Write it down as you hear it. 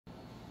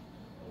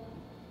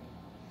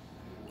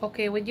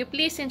Okay, would you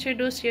please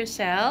introduce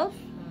yourself?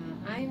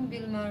 I'm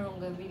Vilma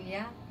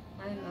Rongavilla.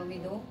 I'm a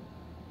widow.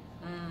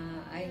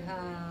 I'm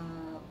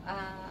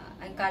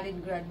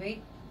college graduate.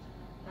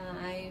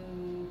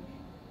 I'm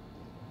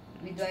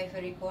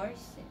midwifery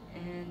course,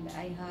 and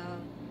I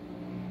have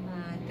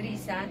 3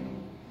 sons.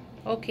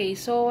 Okay,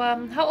 so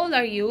how old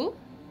are you?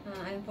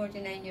 I'm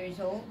 49 years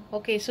old.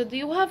 Okay, so do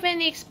you have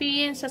any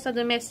experience as a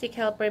domestic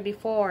helper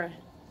before?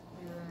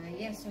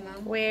 Yes,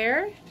 ma'am.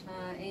 Where?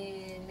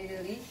 In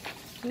Middle East.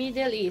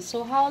 Middle East.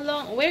 So how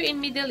long? Where in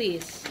Middle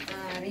East?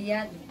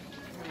 Riyadh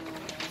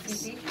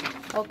City.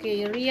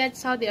 Okay, Riyadh,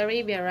 Saudi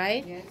Arabia,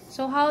 right? Yes.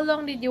 So how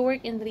long did you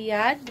work in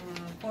Riyadh?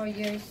 4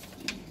 years.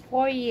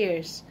 4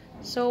 years.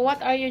 So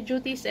what are your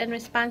duties and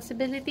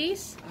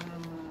responsibilities?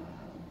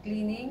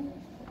 Cleaning,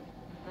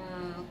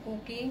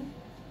 cooking,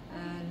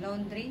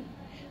 laundry.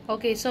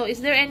 Okay, so is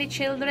there any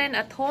children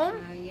at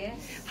home?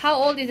 Yes. How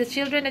old is the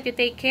children that you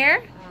take care?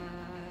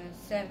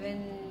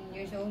 7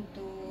 years old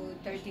to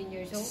 13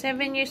 years old.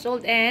 7 years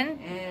old and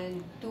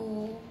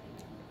 2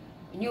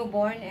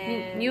 newborn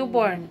and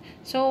newborn.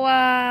 So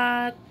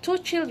 2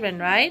 children,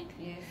 right?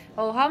 Yes.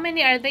 Oh, how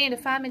many are they in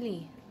the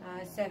family?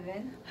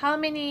 7. How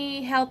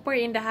many helper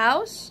in the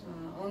house?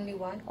 Only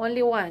 1.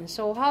 Only 1.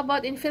 So how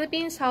about in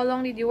Philippines? How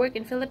long did you work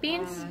in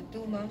Philippines?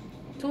 2 months.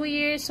 2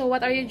 years. So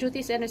what are your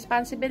duties and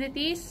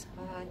responsibilities?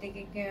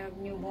 Taking care of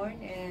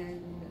newborn and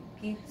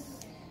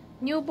kids.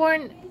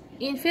 Newborn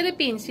in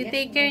Philippines, you Yes,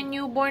 take care of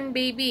newborn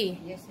baby.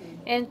 Yes,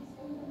 ma'am.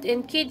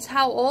 And kids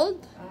how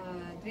old?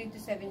 3 to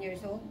 7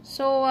 years old.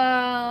 So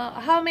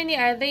how many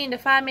are they in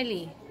the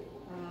family?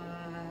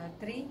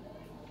 3.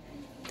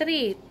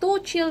 3.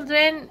 2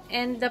 children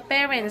and the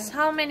parents.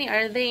 How many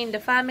are they in the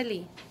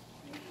family?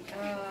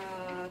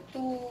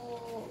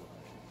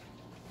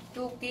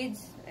 2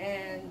 kids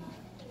and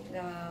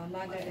the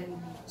mother and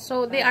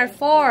So they are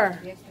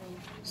 4. Yes, ma'am.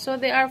 So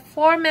there are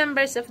 4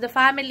 members of the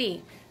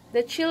family.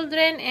 The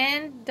children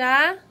and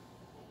the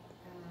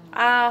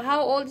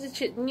how old is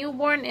the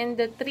newborn and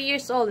the 3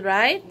 years old,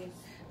 right? Yes.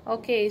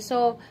 Okay,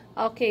 so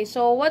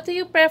what do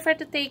you prefer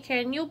to take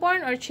care,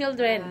 newborn or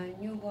children?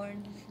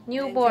 Newborn.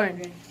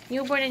 Newborn.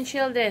 Newborn and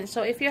children.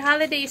 So if your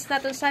holiday is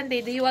not on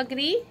Sunday, do you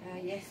agree?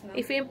 Yes, ma'am.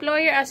 If your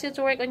employer asks you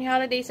to work on your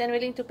holidays and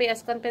willing to pay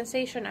as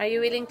compensation, are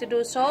you willing to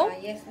do so?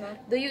 Yes, ma'am.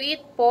 Do you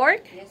eat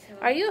pork? Yes, ma'am.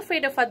 Are you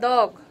afraid of a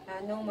dog?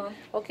 No, ma'am.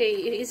 Okay,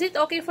 is it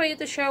okay for you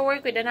to share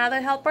work with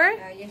another helper?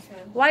 Yes,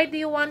 ma'am. Why do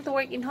you want to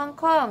work in Hong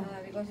Kong?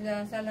 Because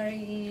the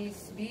salary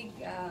is big.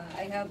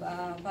 I have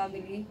a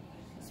family,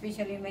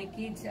 especially my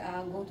kids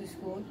go to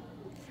school.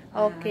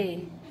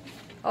 Okay.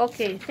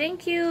 Okay,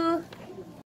 thank you.